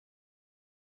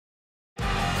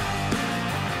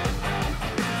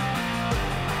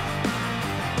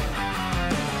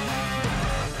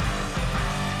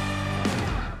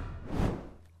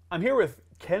I'm here with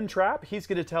Ken Trapp. He's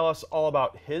going to tell us all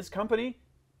about his company,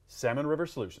 Salmon River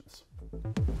Solutions.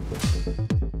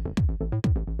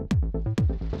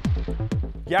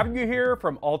 Gavin, you here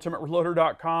from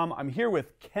UltimateReloader.com. I'm here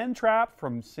with Ken Trapp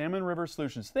from Salmon River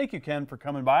Solutions. Thank you, Ken, for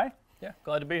coming by. Yeah,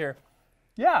 glad to be here.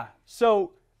 Yeah,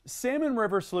 so Salmon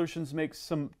River Solutions makes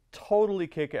some totally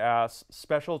kick-ass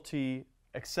specialty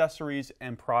accessories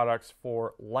and products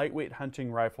for lightweight hunting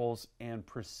rifles and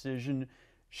precision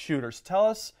shooters. Tell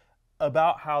us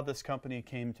about how this company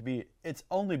came to be. It's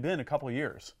only been a couple of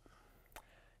years.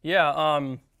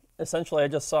 Yeah, essentially I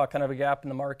just saw kind of a gap in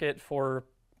the market for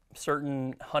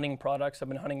certain hunting products. I've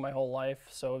been hunting my whole life,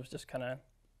 so it was just kind of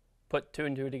put two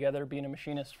and two together. Being a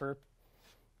machinist for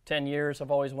 10 years,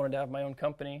 I've always wanted to have my own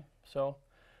company. So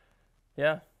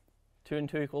yeah, 2 and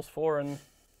 2 equals 4, and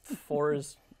 4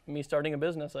 is me starting a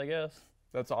business, I guess.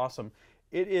 That's awesome.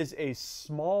 It is a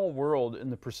small world in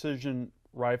the precision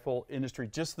rifle industry.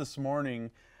 Just this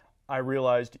morning, I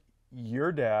realized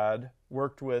your dad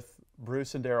worked with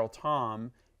Bruce and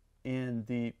Thom in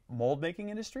the mold making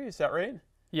industry. Is that right?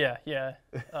 Yeah.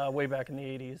 Way back in the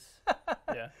 80s.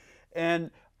 Yeah.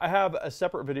 And I have a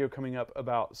separate video coming up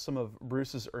about some of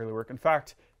Bruce's early work. In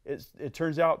fact, it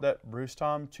turns out that Bruce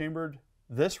Thom chambered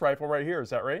this rifle right here. Is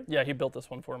that right? Yeah, he built this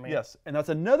one for me. Yes. And that's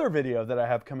another video that I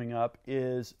have coming up,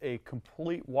 is a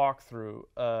complete walkthrough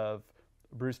of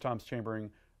Bruce Thom's chambering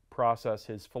process,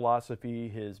 his philosophy,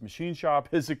 his machine shop,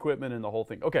 his equipment, and the whole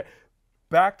thing. Okay,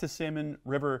 back to Salmon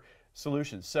River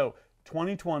Solutions. So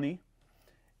 2020,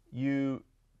 you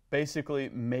basically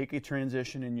make a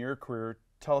transition in your career.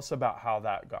 Tell us about how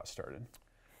that got started.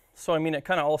 So, I mean, it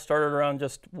kind of all started around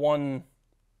just one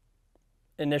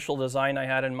initial design I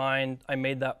had in mind. I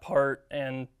made that part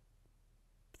and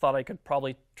thought I could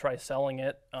probably try selling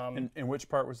it. And which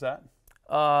part was that?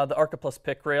 The ARCA plus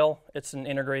pick rail. It's an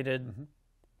integrated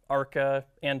ARCA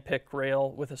and pick rail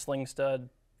with a sling stud,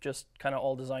 just kind of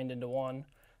all designed into one.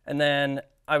 And then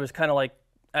I was kind of like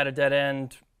at a dead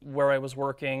end where I was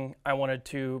working. I wanted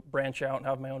to branch out and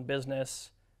have my own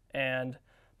business. And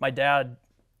my dad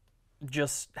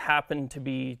just happened to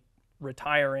be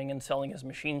retiring and selling his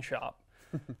machine shop.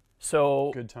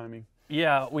 So good timing.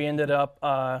 Yeah, we ended up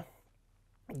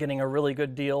getting a really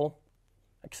good deal,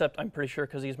 except I'm pretty sure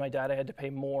because he's my dad, I had to pay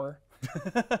more,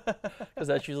 because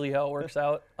that's usually how it works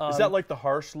out. Is that like the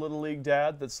harsh little league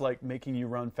dad that's like making you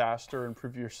run faster and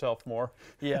prove yourself more?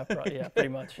 Yeah, pretty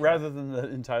much. Rather than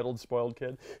the entitled, spoiled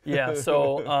kid. Yeah,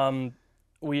 so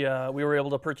we were able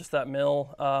to purchase that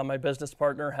mill. My business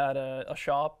partner had a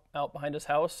shop out behind his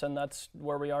house, and that's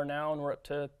where we are now, and we're up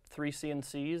to 3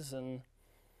 CNCs, and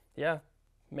yeah,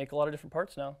 make a lot of different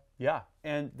parts now. Yeah,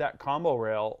 and that combo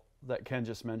rail that Ken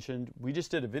just mentioned, we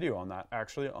just did a video on that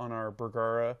actually on our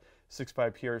Bergara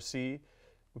 6.5 PRC.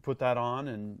 We put that on,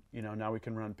 and now we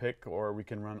can run pick, or we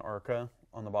can run ARCA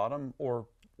on the bottom, or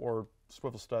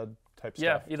swivel stud type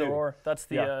stuff. Yeah, either too. or. That's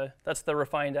the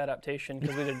refined adaptation,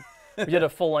 because we did a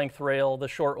full length rail. The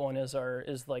short one is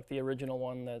like the original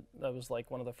one that was like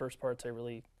one of the first parts I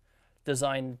really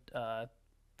designed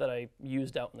that I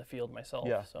used out in the field myself.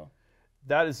 Yeah. So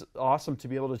that is awesome to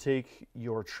be able to take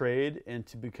your trade and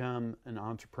to become an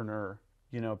entrepreneur,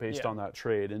 based on that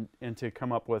trade, and to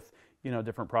come up with,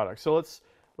 different products. So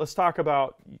let's talk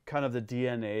about kind of the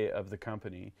DNA of the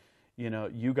company.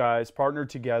 You guys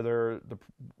partnered together.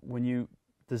 When you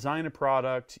design a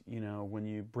product, when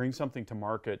you bring something to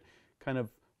market, kind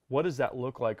of what does that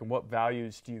look like, and what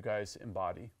values do you guys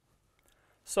embody?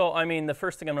 So, I mean, the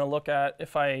first thing I'm going to look at,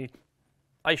 if I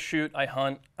shoot, I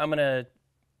hunt, I'm going to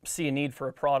see a need for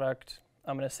a product.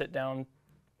 I'm going to sit down,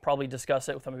 probably discuss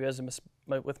it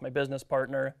with my business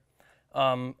partner,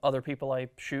 other people I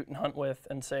shoot and hunt with,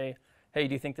 and say, hey,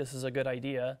 do you think this is a good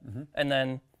idea? And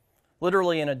then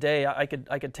literally in a day, I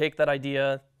could take that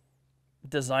idea,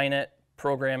 design it,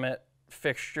 program it,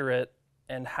 fixture it,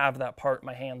 and have that part in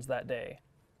my hands that day.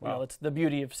 Wow. It's the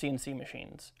beauty of CNC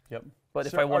machines. Yep. But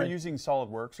so if I want to using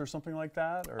SolidWorks or something like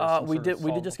that, or we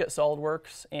did just get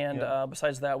SolidWorks, and Yeah.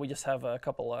 Besides that, we just have a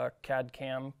couple CAD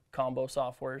CAM combo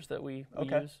softwares that we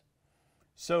use.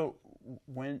 So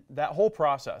when that whole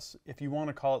process, if you want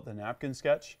to call it the napkin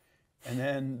sketch, and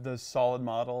then the solid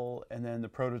model, and then the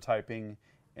prototyping,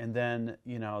 and then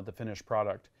the finished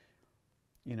product,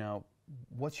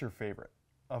 what's your favorite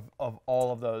of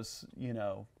all of those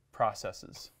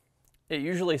processes? It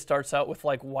usually starts out with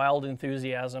like wild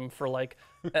enthusiasm for like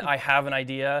I have an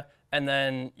idea, and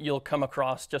then you'll come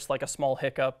across just like a small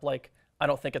hiccup, like I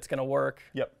don't think it's going to work.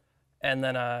 Yep. And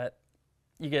then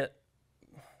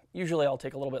usually I'll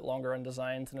take a little bit longer on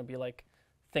designs, and it'll be like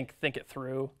think it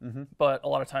through. But a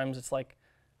lot of times it's like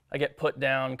I get put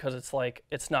down because it's like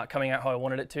it's not coming out how I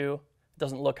wanted it to. It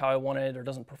doesn't look how I wanted or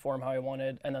doesn't perform how I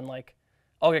wanted. And then like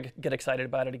I'll get excited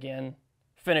about it again,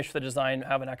 finish the design,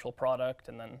 have an actual product,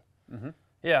 and then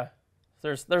yeah,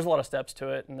 there's a lot of steps to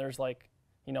it. And there's like,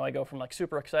 you know, I go from like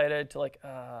super excited to like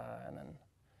and then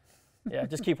yeah,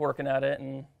 just keep working at it,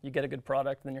 and you get a good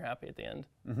product, and then you're happy at the end.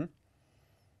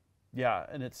 Yeah,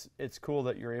 and it's cool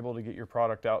that you're able to get your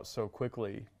product out so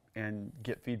quickly and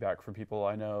get feedback from people.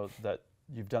 I know that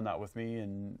you've done that with me,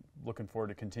 and looking forward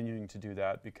to continuing to do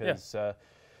that because,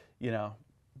 you know,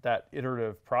 that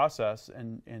iterative process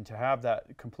and to have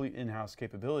that complete in-house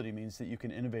capability means that you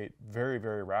can innovate very,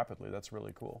 very rapidly. That's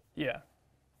really cool. Yeah.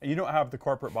 And you don't have the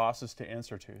corporate bosses to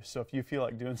answer to. So if you feel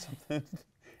like doing something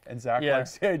and Zach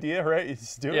likes the idea, right, you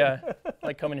just do it. Yeah,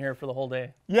 like coming here for the whole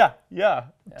day. Yeah,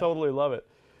 totally love it.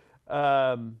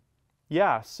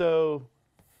 So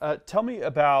tell me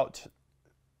about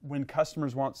when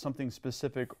customers want something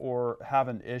specific or have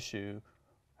an issue,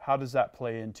 how does that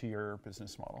play into your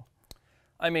business model?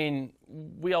 I mean,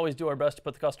 we always do our best to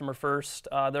put the customer first.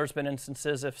 There's been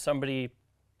instances if somebody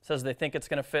says they think it's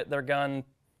going to fit their gun,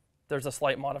 there's a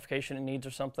slight modification it needs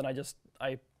or something,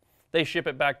 they ship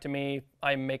it back to me,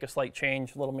 I make a slight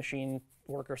change, a little machine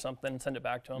work or something, send it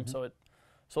back to them so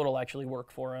it'll actually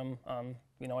work for them.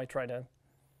 You know, I try to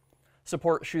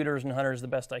support shooters and hunters the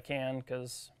best I can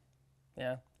because,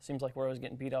 it seems like we're always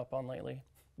getting beat up on lately.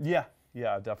 Yeah,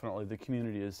 definitely. The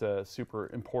community is a super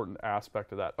important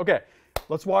aspect of that. Okay,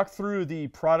 let's walk through the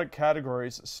product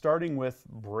categories, starting with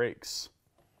brakes.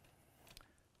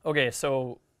 Okay,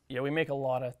 so we make a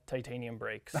lot of titanium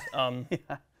brakes.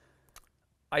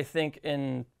 I think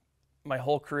in my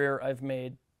whole career, I've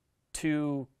made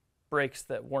 2 brakes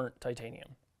that weren't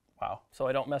titanium. Wow. So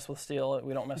I don't mess with steel.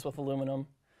 We don't mess with aluminum.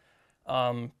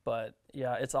 But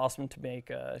yeah, it's awesome to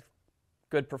make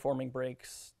good performing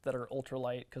brakes that are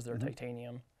ultra-light because they're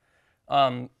titanium.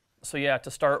 So yeah, to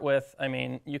start with, I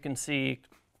mean, you can see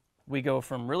we go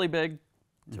from really big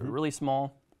to really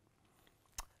small.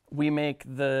 We make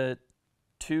the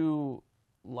 2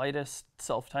 lightest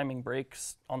self-timing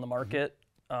brakes on the market.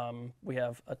 We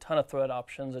have a ton of thread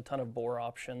options, a ton of bore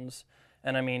options,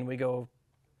 and I mean, we go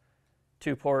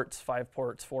 2 ports, 5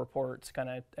 ports, 4 ports, kind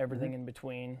of everything in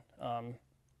between.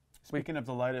 Speaking of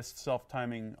the lightest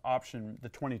self-timing option, the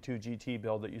 22 GT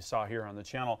build that you saw here on the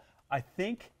channel, I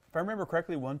think, if I remember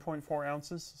correctly, 1.4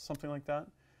 ounces, something like that?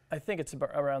 I think it's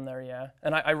about around there, yeah.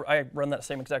 And I run that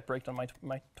same exact brake on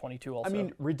my 22 also. I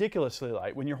mean, ridiculously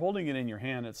light. When you're holding it in your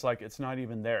hand, it's like it's not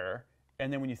even there.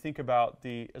 And then when you think about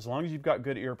as long as you've got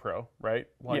good ear pro, right,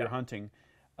 while you're hunting,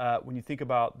 when you think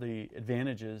about the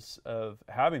advantages of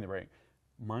having the brake,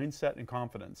 mindset and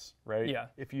confidence, right? Yeah.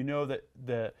 If you know that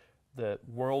the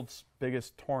world's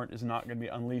biggest torrent is not going to be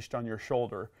unleashed on your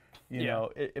shoulder, you know,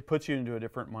 it puts you into a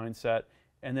different mindset.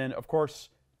 And then, of course,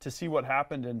 to see what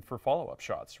happened and for follow-up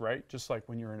shots, right? Just like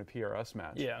when you're in a PRS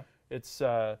match. Yeah. It's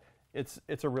a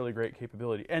really great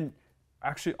capability. And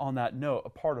actually, on that note, a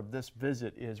part of this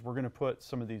visit is we're going to put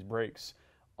some of these brakes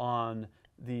on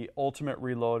the Ultimate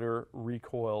Reloader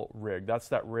recoil rig. That's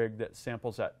that rig that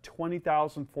samples at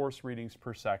 20,000 force readings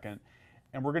per second.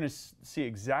 And we're going to see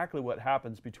exactly what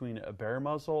happens between a bare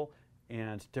muzzle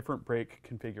and different brake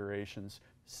configurations.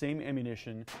 Same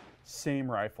ammunition, same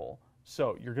rifle.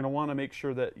 So you're going to want to make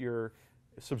sure that you're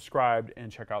subscribed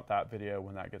and check out that video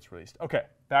when that gets released. Okay,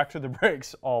 back to the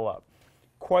brakes all up.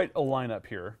 Quite a lineup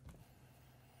here.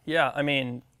 Yeah, I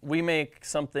mean, we make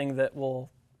something that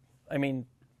will, I mean,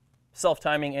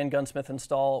 self-timing and gunsmith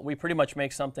install, we pretty much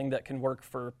make something that can work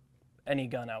for any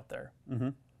gun out there.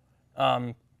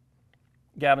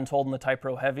 Gavin's holding the Type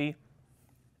Pro Heavy.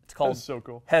 It's called so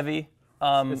cool. Heavy.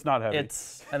 It's not heavy.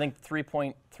 It's, I think,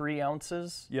 3.3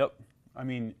 ounces. Yep. I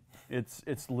mean,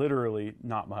 it's literally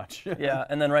not much. Yeah,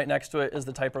 and then right next to it is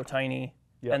the Type Pro Tiny,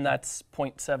 and that's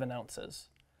 0.7 ounces.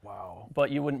 Wow. But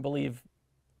you wouldn't believe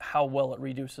how well it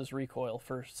reduces recoil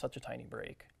for such a tiny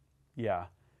brake. Yeah,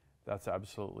 that's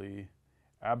absolutely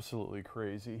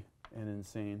crazy and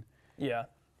insane. Yeah,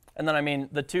 and then I mean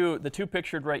the two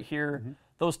pictured right here,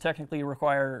 those technically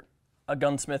require a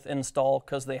gunsmith install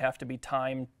because they have to be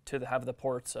timed to have the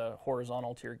ports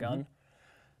horizontal to your gun.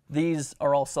 These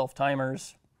are all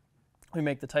self-timers. We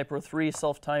make the Type Pro 3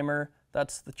 self-timer.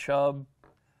 That's the Chub.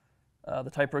 The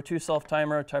Type Pro 2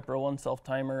 self-timer, Type Pro 1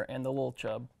 self-timer, and the little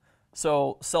Chub.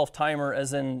 So self-timer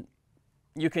as in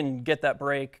you can get that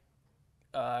brake,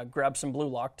 grab some blue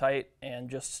Loctite, and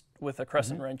just with a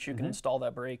crescent wrench you can install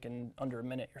that brake in under a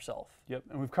minute yourself. Yep,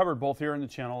 and we've covered both here in the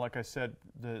channel. Like I said,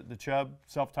 the Chub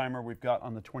self-timer we've got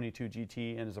on the 22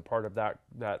 GT and as a part of that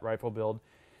rifle build.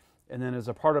 And then as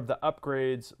a part of the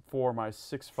upgrades for my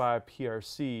 6.5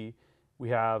 PRC, we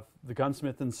have the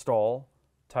Gunsmith install,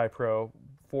 Ty-Pro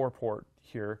 4-port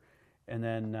here. And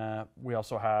then we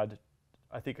also had,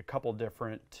 I think, a couple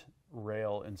different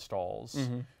rail installs.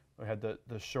 We had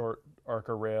the short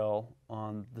ARCA rail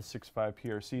on the 6.5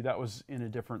 PRC. That was in a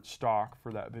different stock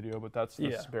for that video, but that's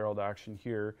this barreled action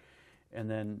here. And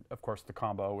then, of course, the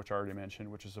combo, which I already mentioned,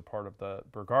 which is a part of the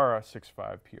Bergara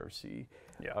 6.5 PRC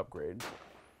upgrade.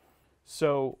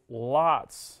 So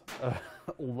lots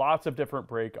of different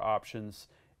brake options.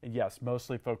 And yes,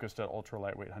 mostly focused at ultra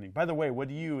lightweight hunting. By the way, what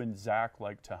do you and Zach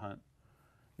like to hunt?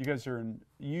 You guys are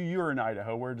you're in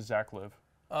Idaho. Where does Zach live?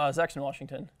 Zach's in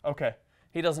Washington. Okay.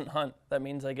 He doesn't hunt. That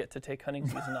means I get to take hunting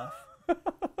season off.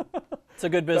 It's a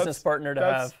good business partner to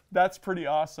have. That's pretty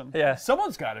awesome. Yeah.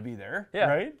 Someone's got to be there,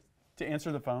 right? To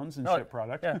answer the phones and ship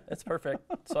product. Yeah, it's perfect.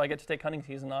 So I get to take hunting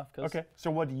season off. Okay.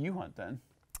 So what do you hunt then?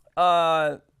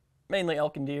 Mainly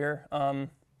elk and deer.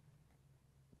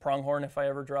 Pronghorn if I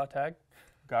ever draw a tag.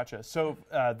 Gotcha. So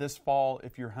this fall,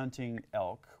 if you're hunting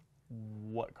elk,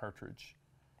 what cartridge?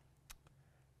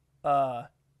 A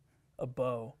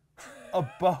bow. A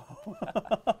bow.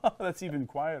 That's even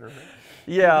quieter. Right?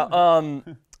 Yeah.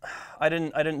 I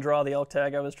didn't draw the elk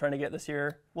tag I was trying to get this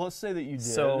year. Well, let's say that you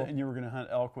did, and you were going to hunt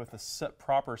elk with a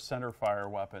proper center fire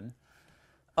weapon.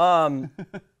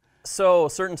 So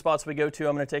certain spots we go to,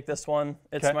 I'm going to take this one.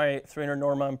 It's my 300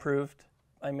 Norma improved.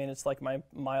 I mean, it's like my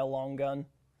mile-long gun.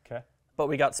 Okay. But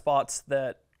we got spots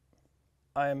that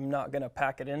I'm not going to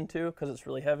pack it into because it's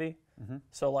really heavy.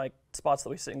 So like spots that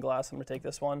we sit in glass, I'm going to take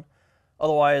this one.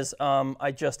 Otherwise,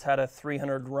 I just had a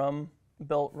 300 rum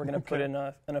built. We're going to put in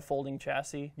a folding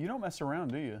chassis. You don't mess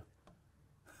around, do you?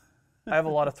 I have a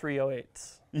lot of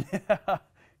 308s.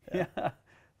 Yeah.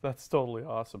 That's totally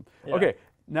awesome. Yeah. Okay,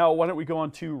 now why don't we go on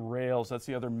to rails? That's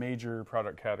the other major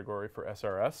product category for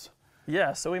SRS.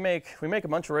 Yeah, so we make a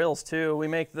bunch of rails too. We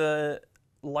make the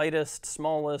lightest,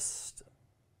 smallest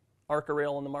ARCA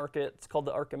rail in the market. It's called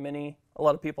the ARCA Mini. A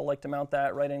lot of people like to mount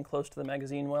that right in close to the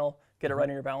magazine well, get it right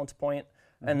in your balance point,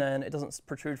 and then it doesn't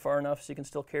protrude far enough so you can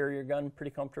still carry your gun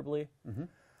pretty comfortably.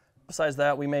 Besides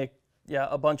that, we make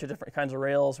a bunch of different kinds of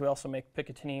rails. We also make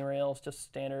Picatinny rails, just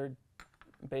standard,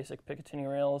 basic Picatinny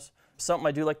rails. Something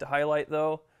I do like to highlight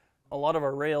though, a lot of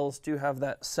our rails do have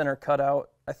that center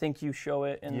cutout. I think you show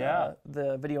it in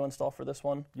the video install for this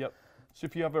one. Yep. So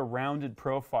if you have a rounded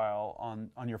profile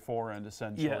on your forend,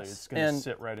 essentially, it's going to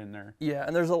sit right in there. Yeah,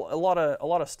 and there's a lot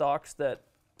of stocks that,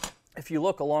 if you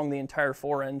look along the entire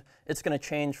forend, it's going to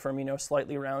change from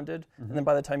slightly rounded, and then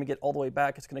by the time you get all the way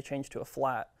back, it's going to change to a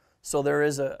flat. So there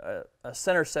is a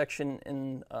center section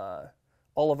in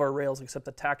all of our rails except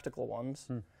the tactical ones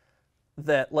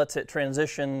that lets it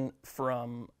transition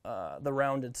from the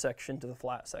rounded section to the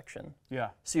flat section. Yeah.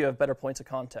 So you have better points of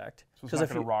contact. So it's not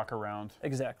going to rock around.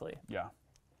 Exactly. Yeah.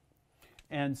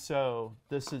 And so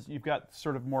you've got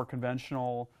sort of more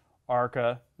conventional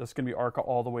ARCA. That's going to be ARCA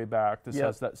all the way back. This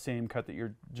has that same cut that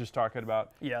you're just talking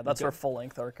about. Yeah, that's our full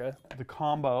length ARCA. The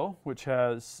combo, which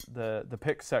has the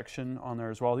pick section on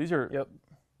there as well. These are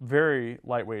very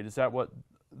lightweight. Is that what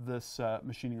this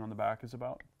machining on the back is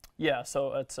about? Yeah,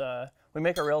 so it's we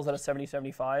make our rails at a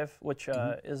 70-75, which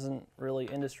isn't really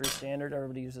industry standard.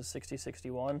 Everybody uses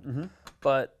 60-61.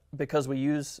 But because we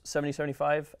use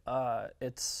 70-75,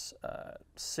 it's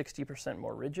 60%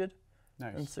 more rigid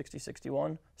than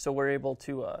 60-61. So we're able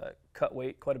to cut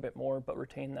weight quite a bit more, but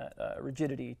retain that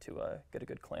rigidity to get a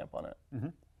good clamp on it.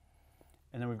 And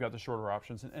then we've got the shorter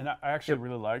options. And I actually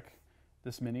really like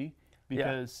this Mini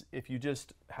because if you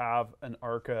just have an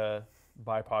ARCA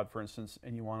bipod, for instance,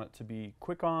 and you want it to be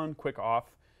quick on, quick off,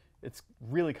 it's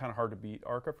really kind of hard to beat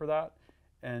ARCA for that.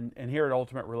 And here at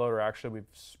Ultimate Reloader, actually, we've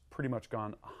pretty much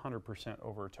gone 100%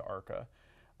 over to ARCA,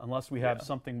 unless we have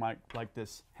something like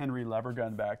this Henry lever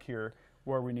gun back here,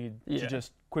 where we need to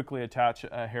just quickly attach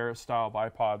a Harris-style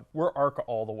bipod. We're ARCA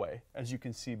all the way, as you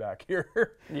can see back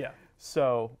here. Yeah.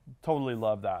 So totally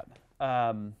love that.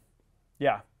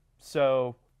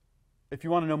 So if you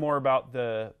want to know more about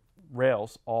the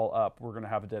rails all up, we're going to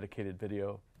have a dedicated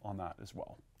video on that as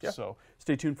well. So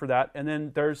stay tuned for that. And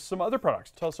then there's some other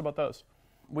products. Tell us about those.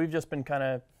 We've just been kind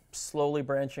of slowly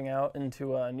branching out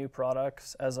into new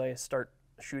products as I start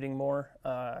shooting more.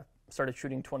 Started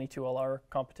shooting 22 LR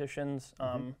competitions.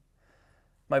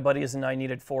 My buddies and I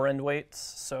needed forend weights,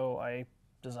 so I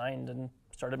designed and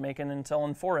started making and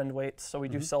selling forend weights. So we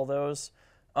do sell those.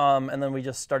 And then we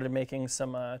just started making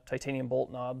some titanium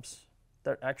bolt knobs.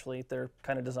 They're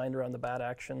kind of designed around the bad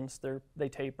actions. They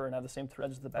taper and have the same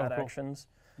threads as the bad actions.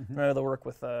 They work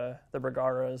with the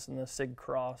Bergaras and the Sig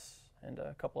Cross and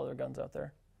a couple other guns out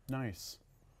there. Nice.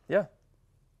 Yeah.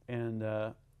 And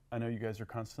I know you guys are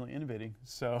constantly innovating,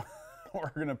 so we're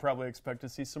going to probably expect to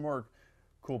see some more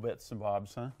cool bits and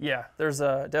bobs, huh? Yeah, there's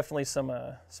definitely some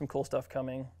cool stuff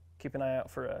coming. Keep an eye out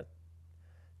for a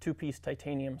 2-piece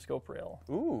titanium scope rail.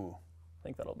 Ooh. I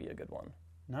think that'll be a good one.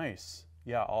 Nice.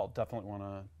 Yeah, I'll definitely want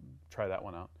to try that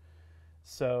one out.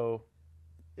 So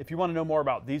if you want to know more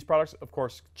about these products, of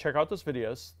course, check out those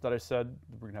videos that I said.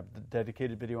 We're going to have the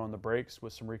dedicated video on the brakes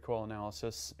with some recoil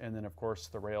analysis, and then, of course,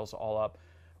 the rails all up.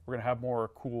 We're going to have more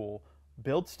cool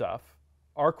build stuff.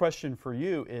 Our question for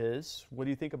you is, what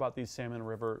do you think about these Salmon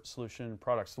River Solution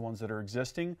products, the ones that are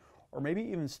existing, or maybe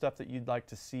even stuff that you'd like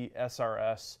to see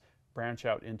SRS branch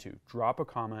out into? Drop a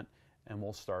comment, and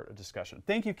we'll start a discussion.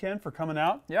 Thank you, Ken, for coming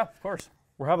out. Yeah, of course.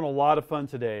 We're having a lot of fun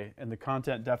today, and the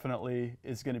content definitely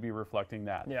is going to be reflecting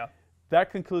that. Yeah. That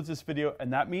concludes this video,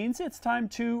 and that means it's time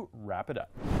to wrap it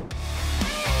up.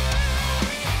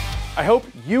 I hope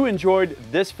you enjoyed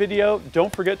this video.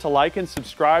 Don't forget to like and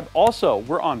subscribe. Also,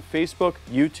 we're on Facebook,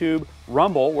 YouTube,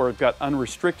 Rumble, where we've got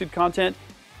unrestricted content,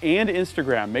 and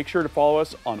Instagram. Make sure to follow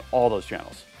us on all those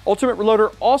channels. Ultimate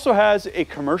Reloader also has a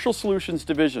commercial solutions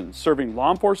division serving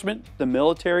law enforcement, the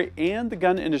military, and the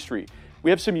gun industry. We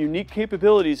have some unique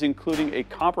capabilities, including a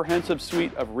comprehensive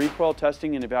suite of recoil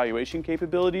testing and evaluation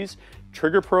capabilities,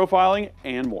 trigger profiling,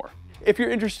 and more. If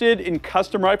you're interested in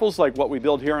custom rifles like what we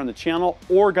build here on the channel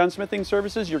or gunsmithing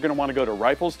services, you're going to want to go to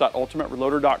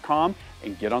rifles.ultimatereloader.com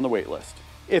and get on the wait list.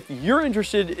 If you're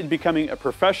interested in becoming a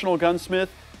professional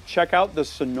gunsmith, check out the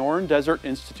Sonoran Desert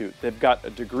Institute. They've got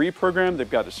a degree program, they've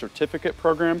got a certificate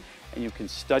program, and you can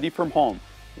study from home.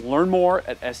 Learn more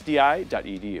at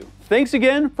sdi.edu. Thanks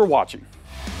again for watching.